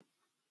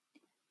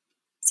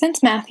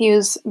Since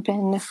Matthew's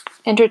been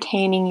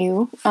entertaining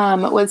you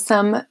with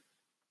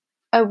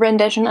a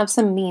rendition of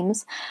some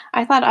memes,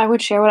 I thought I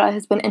would share what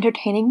has been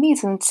entertaining me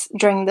since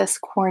during this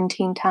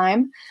quarantine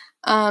time.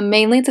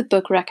 Mainly, it's a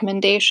book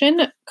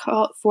recommendation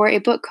for a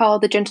book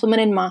called *The Gentleman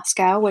in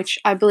Moscow*, which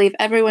I believe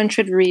everyone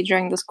should read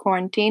during this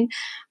quarantine.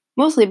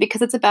 Mostly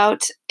because it's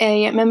about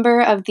a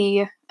member of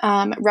the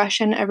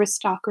Russian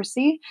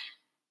aristocracy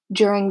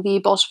during the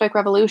Bolshevik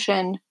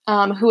Revolution,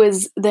 who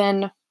is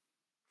then,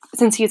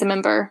 since he's a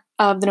member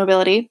of the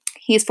nobility,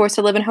 he's forced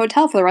to live in a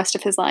hotel for the rest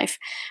of his life,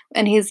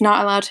 and he's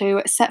not allowed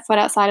to set foot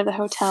outside of the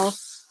hotel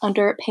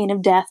under pain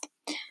of death.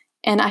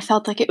 And I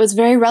felt like it was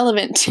very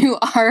relevant to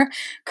our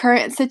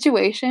current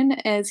situation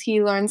as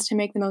he learns to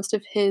make the most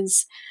of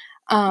his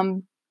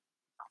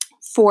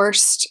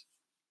forced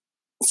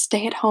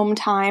stay-at-home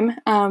time,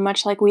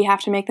 much like we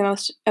have to make the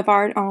most of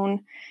our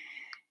own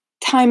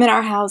time in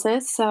our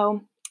houses.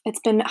 So it's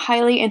been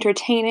highly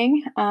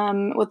entertaining,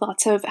 with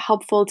lots of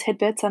helpful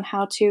tidbits on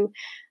how to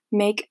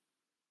make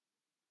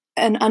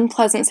an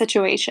unpleasant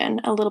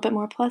situation a little bit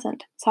more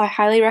pleasant. So I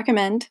highly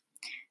recommend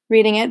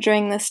reading it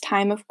during this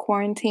time of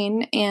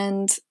quarantine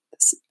and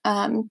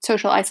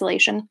social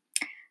isolation.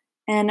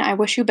 And I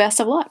wish you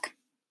best of luck.